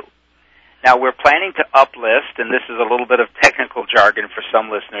we do. Now, we're planning to uplist, and this is a little bit of technical jargon for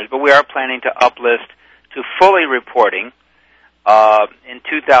some listeners, but we are planning to uplist to fully reporting in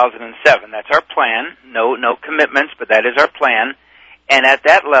 2007. That's our plan. No commitments, but that is our plan. And at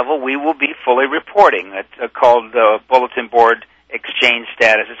that level, we will be fully reporting. It's called the Bulletin Board Exchange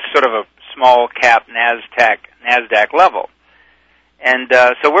Status. It's sort of a small cap NASDAQ level. And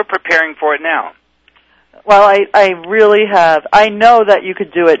so we're preparing for it now. Well, I really have. I know that you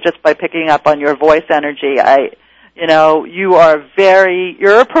could do it just by picking up on your voice energy. You're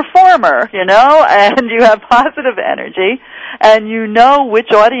a performer, and you have positive energy, and you know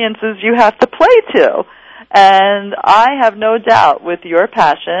which audiences you have to play to. And I have no doubt with your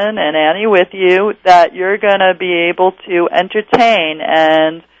passion, and Annie with you, that you're going to be able to entertain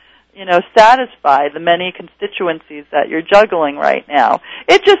and, satisfy the many constituencies that you're juggling right now.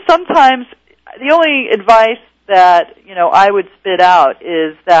 It just sometimes, the only advice that, I would spit out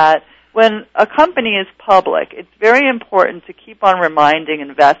is that when a company is public, it's very important to keep on reminding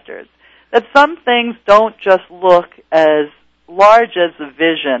investors that some things don't just look as large as a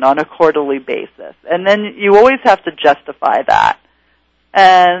vision on a quarterly basis. And then you always have to justify that.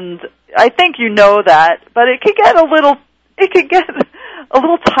 And I think you know that, but it could get a little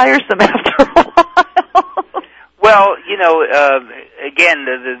tiresome after a while. Well, again,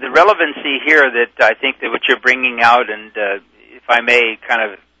 the relevancy here that I think that what you're bringing out, and if I may kind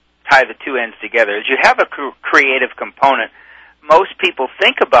of tie the two ends together, is you have a creative component. Most people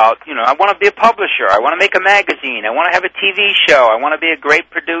think about, I want to be a publisher, I want to make a magazine, I want to have a TV show, I want to be a great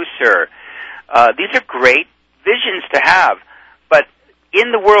producer. These are great visions to have, but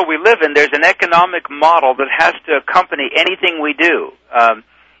in the world we live in, there's an economic model that has to accompany anything we do.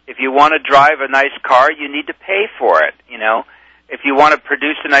 If you want to drive a nice car, you need to pay for it, If you want to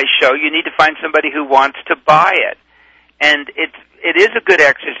produce a nice show, you need to find somebody who wants to buy it. And it is a good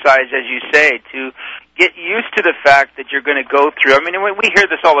exercise, as you say, to get used to the fact that you're going to go through. I mean, we hear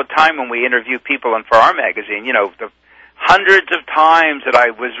this all the time when we interview people, and for our magazine, the hundreds of times that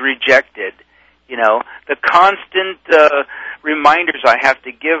I was rejected, the constant reminders I have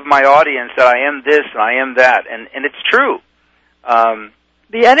to give my audience that I am this and I am that, and it's true.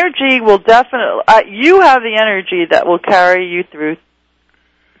 The energy will definitely, you have the energy that will carry you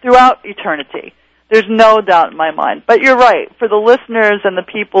throughout eternity. There's no doubt in my mind. But you're right. For the listeners and the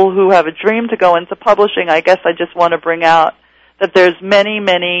people who have a dream to go into publishing, I guess I just want to bring out that there's many,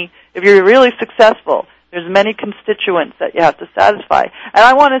 if you're really successful, there's many constituents that you have to satisfy. And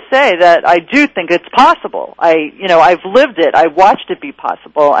I want to say that I do think it's possible. I've lived it. I watched it be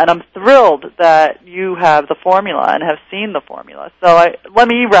possible. And I'm thrilled that you have the formula and have seen the formula. So let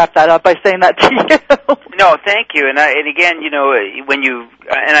me wrap that up by saying that to you. No, thank you. And again, when you,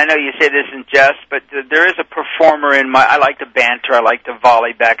 and I know you say this in jest, but there is a performer in I like to banter, I like to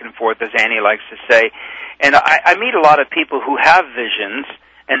volley back and forth, as Annie likes to say. And I meet a lot of people who have visions,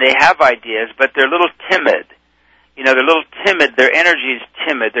 and they have ideas, but they're a little timid. They're a little timid. Their energy is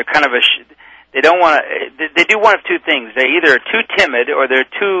timid. They're kind of they don't want to, they do one of two things. They're either too timid or they're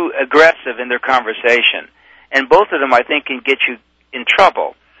too aggressive in their conversation. And both of them, I think, can get you in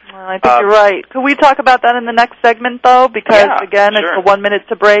trouble. Well, I think you're right. Could we talk about that in the next segment, though? Because, again, sure. It's the 1 minute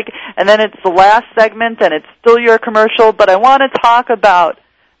to break, and then it's the last segment, and it's still your commercial. But I want to talk about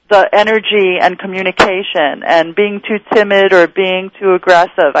the energy and communication and being too timid or being too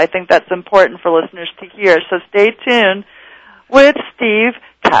aggressive. I think that's important for listeners to hear. So stay tuned with Steve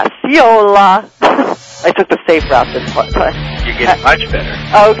Casciola. I took the safe route this time. You're getting much better.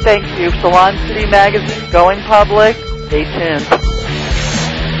 Oh, thank you. Salon City Magazine, going public. Stay tuned.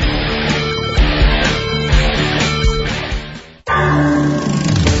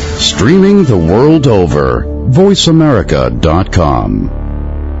 Streaming the world over. VoiceAmerica.com.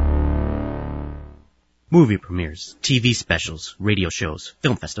 movie premieres, TV specials, radio shows,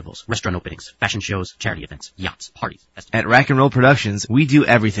 film festivals, restaurant openings, fashion shows, charity events, yachts, parties, festivals. At Rack and Roll Productions, we do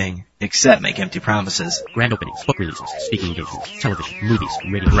everything except make empty promises. Grand openings, book releases, speaking engagements, television, movies,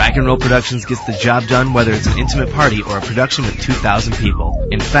 radio. Rack and Roll Productions gets the job done whether it's an intimate party or a production with 2,000 people.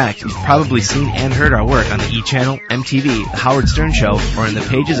 In fact, you've probably seen and heard our work on the E! Channel, MTV, The Howard Stern Show, or in the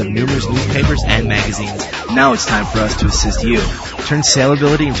pages of numerous newspapers and magazines. Now it's time for us to assist you. Turn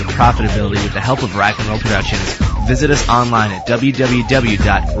saleability into profitability with the help of Rack and Roll Productions. Visit us online at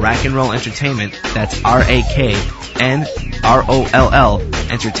www.rackandrollentertainment, that's RAKNROLL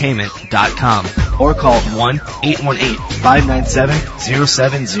entertainment.com, or call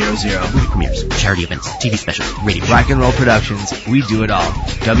 1-818-597-0700. Movie premieres, charity events, TV specials, radio. Rack and Roll Productions, we do it all.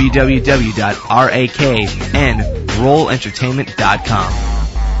 www.raKNRollentertainment.com.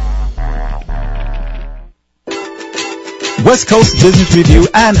 West Coast Business Review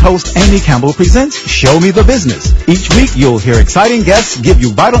and host Amy Campbell presents Show Me the Business. Each week you'll hear exciting guests give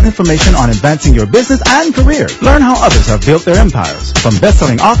you vital information on advancing your business and career. Learn how others have built their empires, from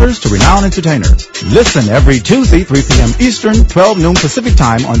best-selling authors to renowned entertainers. Listen every Tuesday, 3 p.m. Eastern, 12 noon Pacific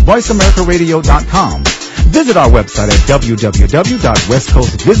Time on VoiceAmericaRadio.com. Visit our website at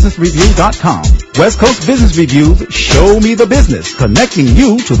www.westcoastbusinessreview.com. West Coast Business Review's Show Me the Business, connecting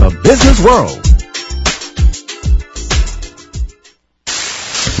you to the business world.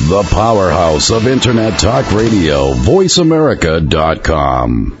 The powerhouse of Internet Talk Radio,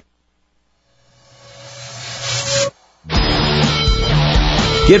 VoiceAmerica.com.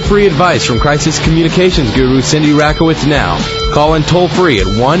 Get free advice from crisis communications guru Cindy Rakowitz now. Call in toll free at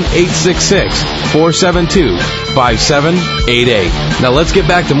 1-866-472-5788. Now let's get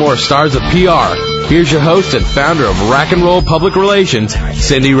back to more Stars of PR. Here's your host and founder of Rack and Roll Public Relations,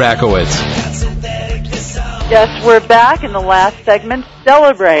 Cindy Rakowitz. Yes, we're back in the last segment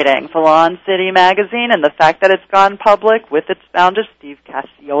celebrating Salon City Magazine and the fact that it's gone public with its founder, Steve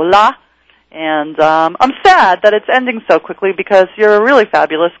Casciola. And I'm sad that it's ending so quickly because you're a really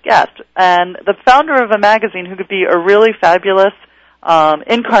fabulous guest. And the founder of a magazine who could be a really fabulous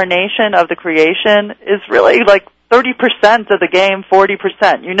incarnation of the creation is really like 30% of the game,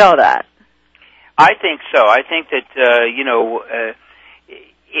 40%. You know that. I think so. I think that,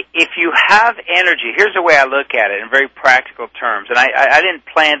 if you have energy, here's the way I look at it in very practical terms. And I didn't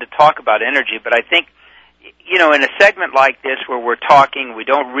plan to talk about energy, but I think, in a segment like this where we're talking, we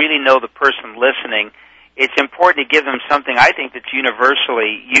don't really know the person listening, it's important to give them something I think that's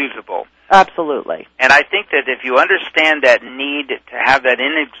universally usable. Absolutely. And I think that if you understand that need to have that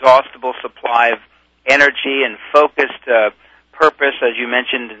inexhaustible supply of energy and focused purpose, as you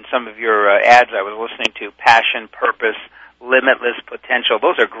mentioned in some of your ads I was listening to, passion, purpose, limitless potential.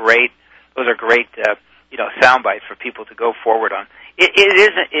 Those are great sound bites for people to go forward on. It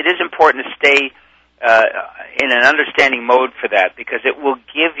is important to stay in an understanding mode for that, because it will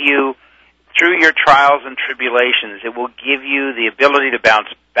give you, through your trials and tribulations, it will give you the ability to bounce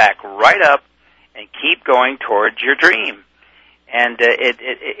back right up and keep going towards your dream. And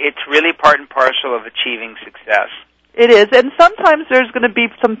it's really part and parcel of achieving success. It is, and sometimes there's going to be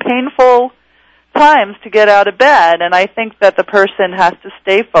some painful times to get out of bed, and I think that the person has to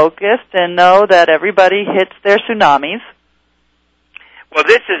stay focused and know that everybody hits their tsunamis. Well,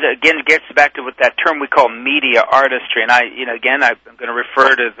 this is, again, gets back to what that term we call media artistry, and I'm going to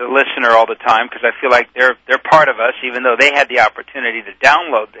refer to the listener all the time because I feel like they're part of us, even though they had the opportunity to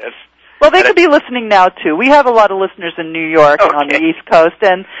download this. Well, they could be listening now, too. We have a lot of listeners in New York and on the East Coast,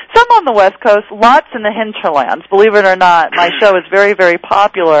 and some on the West Coast, lots in the hinterlands. Believe it or not, my show is very, very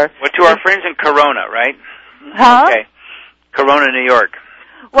popular. Well, to our friends in Corona, right? Huh? Okay. Corona, New York.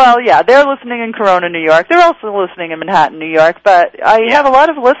 Well, yeah, they're listening in Corona, New York. They're also listening in Manhattan, New York, but I have a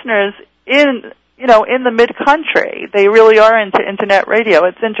lot of listeners in the mid-country. They really are into Internet radio.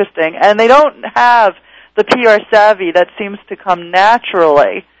 It's interesting. And they don't have the PR savvy that seems to come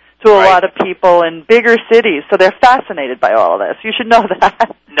naturally to a lot of people in bigger cities, so they're fascinated by all of this. You should know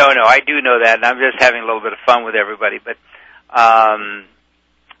that. No, I do know that, and I'm just having a little bit of fun with everybody. But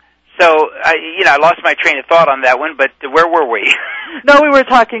I lost my train of thought on that one, but where were we? No, we were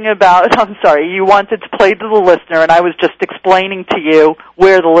talking about, I'm sorry, you wanted to play to the listener, and I was just explaining to you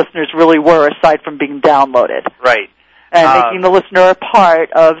where the listeners really were aside from being downloaded. Right. And making the listener a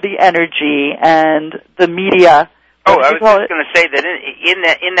part of the energy and the media. I was just going to say that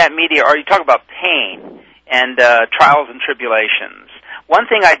in that media, or you talk about pain and trials and tribulations. One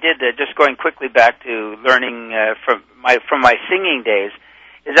thing I did, just going quickly back to learning from my singing days,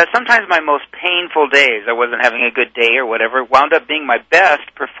 is that sometimes my most painful days, I wasn't having a good day or whatever, wound up being my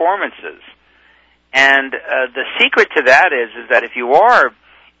best performances. And the secret to that is that if you are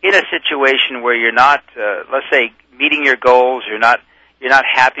in a situation where you're not, let's say, meeting your goals, you're not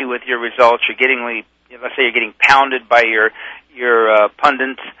happy with your results, let's say you're getting pounded by your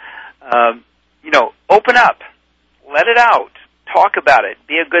pundits, open up, let it out, talk about it,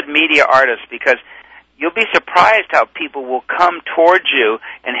 be a good media artist, because you'll be surprised how people will come towards you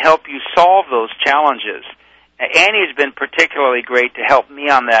and help you solve those challenges. Annie's been particularly great to help me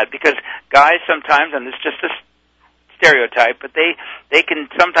on that, because guys sometimes, and it's just a stereotype, but they can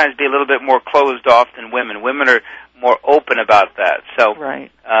sometimes be a little bit more closed off than women. Women are more open about that. So,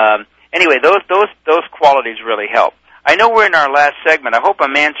 right. Anyway, those qualities really help. I know we're in our last segment. I hope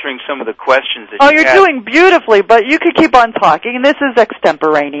I'm answering some of the questions that you had. You're doing beautifully, but you could keep on talking. This is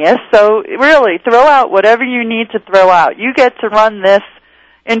extemporaneous, so really throw out whatever you need to throw out. You get to run this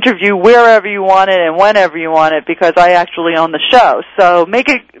interview wherever you want it and whenever you want it, because I actually own the show. So make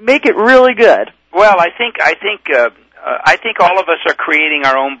it really good. Well, I think all of us are creating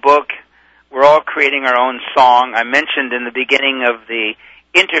our own book. We're all creating our own song. I mentioned in the beginning of the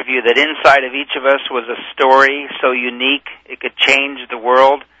interview that inside of each of us was a story so unique it could change the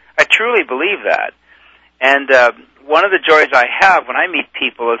world. I truly believe that. And one of the joys I have when I meet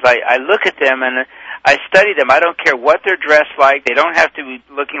people is I look at them and I study them. I don't care what they're dressed like. They don't have to be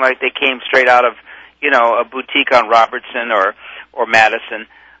looking like they came straight out of, a boutique on Robertson or Madison.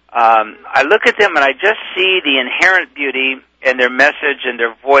 I look at them and I just see the inherent beauty in their message and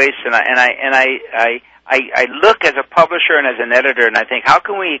their voice, and I look as a publisher and as an editor, and I think, how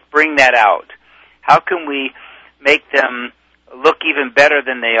can we bring that out? How can we make them look even better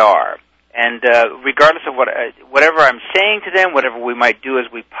than they are? And regardless of whatever I'm saying to them, whatever we might do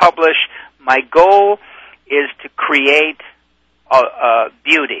as we publish, my goal is to create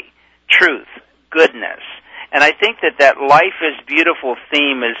beauty, truth, goodness. And I think that life is beautiful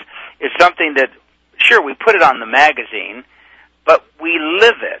theme is something that, sure, we put it on the magazine, but we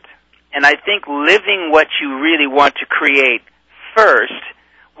live it. And I think living what you really want to create first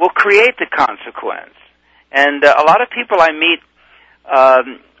will create the consequence. And a lot of people I meet, I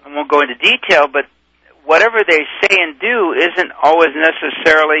won't go into detail, but whatever they say and do isn't always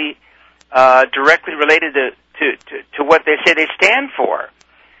necessarily directly related to what they say they stand for.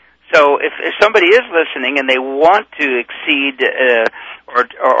 So if somebody is listening and they want to exceed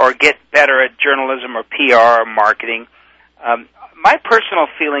or get better at journalism or PR or marketing, my personal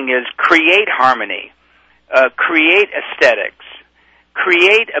feeling is create harmony, create aesthetics,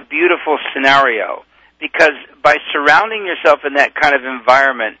 create a beautiful scenario, because by surrounding yourself in that kind of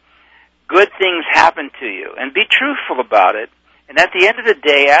environment, good things happen to you. And be truthful about it. And at the end of the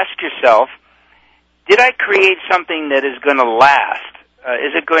day, ask yourself, did I create something that is going to last?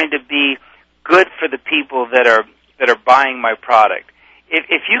 Is it going to be good for the people that are buying my product?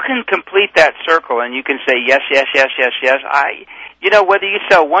 If you can complete that circle and you can say yes, yes, yes, yes, yes, whether you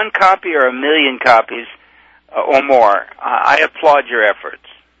sell one copy or 1 million copies or more, I applaud your efforts.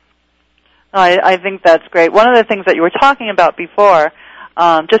 I think that's great. One of the things that you were talking about before,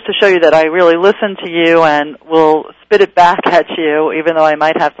 just to show you that I really listen to you and will spit it back at you, even though I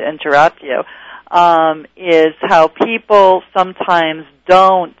might have to interrupt you, is how people sometimes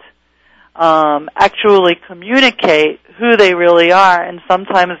don't actually communicate who they really are, and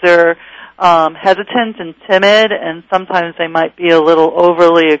sometimes they're hesitant and timid, and sometimes they might be a little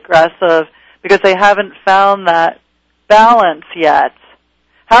overly aggressive because they haven't found that balance yet.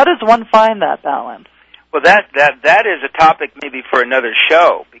 How does one find that balance? Well, that is a topic maybe for another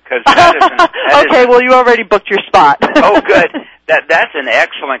show, because that okay, well, you already booked your spot. Oh, good. That's an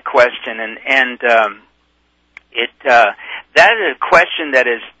excellent question, and that is a question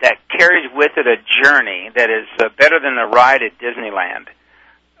that carries with it a journey that is better than a ride at Disneyland.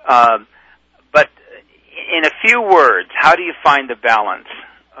 But in a few words, how do you find the balance?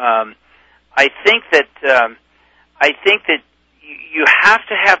 I think that you have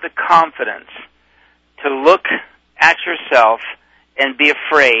to have the confidence to look at yourself and be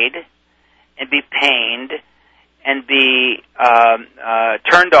afraid and be pained and be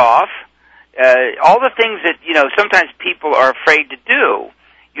turned off. All the things that sometimes people are afraid to do.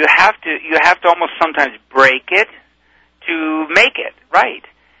 You have to almost sometimes break it to make it right.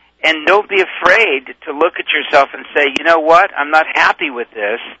 And don't be afraid to look at yourself and say, you know what, I'm not happy with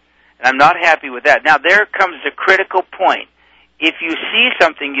this, and I'm not happy with that. Now, there comes the critical point. If you see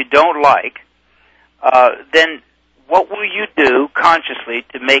something you don't like, then what will you do consciously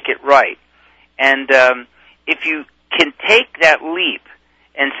to make it right? And if you can take that leap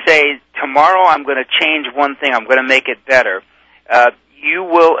and say, tomorrow I'm going to change one thing, I'm going to make it better, you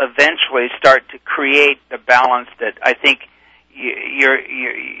will eventually start to create the balance that I think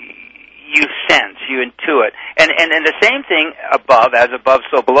you sense, you intuit. And the same thing above, as above,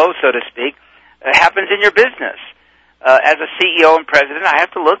 so below, so to speak, happens in your business. As a CEO and president, I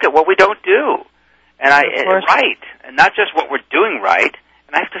have to look at what we don't do. And and not just what we're doing right,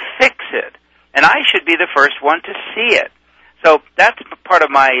 and I have to fix it. And I should be the first one to see it. So that's part of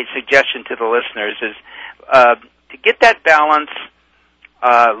my suggestion to the listeners is to get that balance,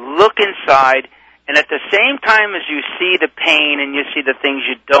 look inside, and at the same time as you see the pain and you see the things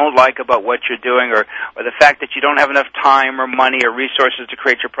you don't like about what you're doing or the fact that you don't have enough time or money or resources to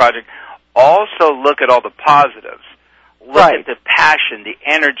create your project, also look at all the positives. Look at the passion, the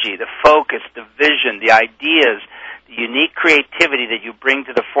energy, the focus, the vision, the ideas, the unique creativity that you bring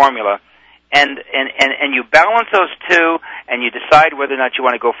to the formula. And you balance those two, and you decide whether or not you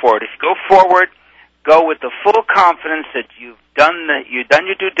want to go forward. If you go forward, go with the full confidence that you've done your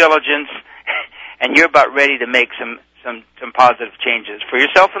due diligence, and you're about ready to make some positive changes for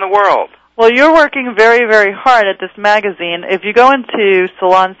yourself and the world. Well, you're working very, very hard at this magazine. If you go into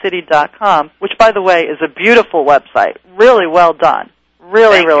SalonCity.com, which, by the way, is a beautiful website, really well done,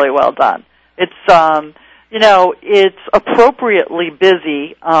 really well done. It's it's appropriately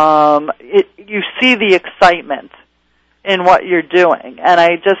busy. You see the excitement in what you're doing, and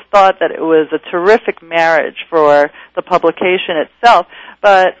I just thought that it was a terrific marriage for the publication itself.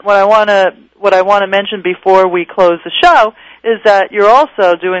 But what I want to mention before we close the show is that you're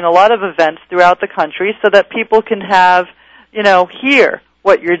also doing a lot of events throughout the country so that people can have, hear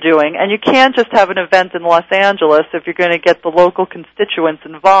what you're doing. And you can't just have an event in Los Angeles if you're going to get the local constituents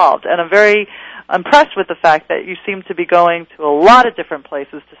involved. And I'm very impressed with the fact that you seem to be going to a lot of different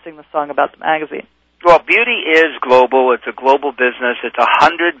places to sing the song about the magazine. Well, beauty is global. It's a global business. It's a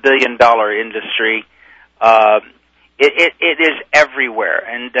 $100 billion industry. It is everywhere.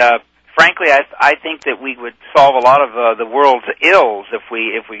 And frankly, I think that we would solve a lot of the world's ills if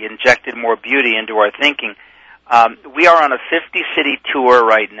we injected more beauty into our thinking. We are on a 50-city tour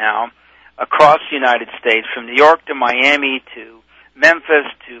right now across the United States, from New York to Miami to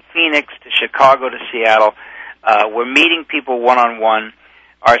Memphis to Phoenix to Chicago to Seattle. We're meeting people one-on-one.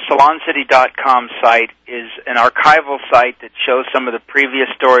 Our SalonCity.com site is an archival site that shows some of the previous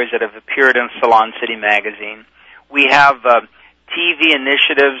stories that have appeared in Salon City magazine. We have TV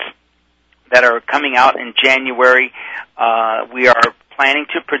initiatives that are coming out in January. We are planning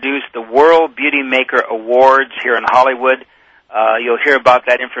to produce the World Beauty Maker Awards here in Hollywood. You'll hear about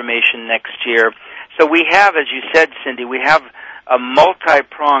that information next year. So we have, as you said, Cindy, we have a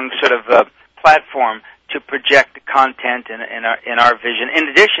multi-pronged sort of platform to project the content in our vision, in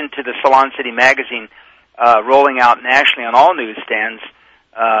addition to the Salon City magazine rolling out nationally on all newsstands,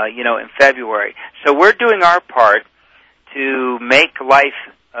 in February. So we're doing our part to make life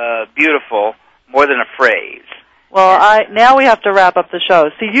beautiful more than a phrase. Well, now we have to wrap up the show.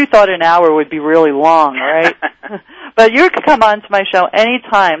 See, you thought an hour would be really long, right? But you can come on to my show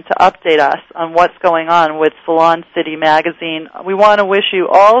anytime to update us on what's going on with Salon City magazine. We want to wish you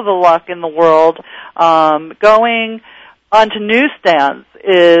all the luck in the world. Going onto newsstands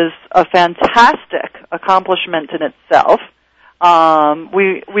is a fantastic accomplishment in itself.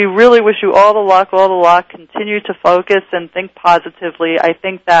 We really wish you all the luck. Continue to focus and think positively. I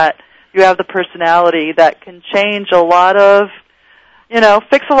think that you have the personality that can change a lot of,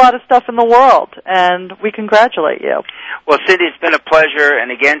 fix a lot of stuff in the world, and we congratulate you. Well, Cindy, it's been a pleasure,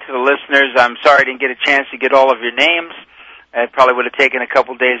 and again, to the listeners, I'm sorry I didn't get a chance to get all of your names. It probably would have taken a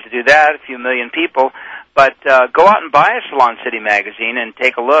couple days to do that, a few million people, but go out and buy a Salon City magazine and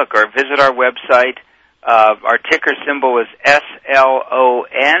take a look, or visit our website. Our ticker symbol is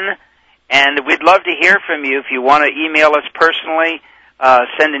SLON, and we'd love to hear from you. If you want to email us personally,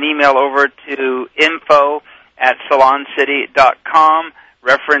 send an email over to info@saloncity.com,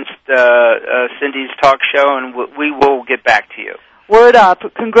 reference Cindy's talk show, and we will get back to you. Word up.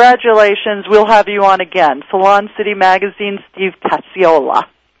 Congratulations. We'll have you on again. Salon City Magazine, Steve Casciola.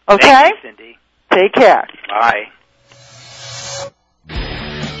 Okay? Thank you, Cindy. Take care. Bye.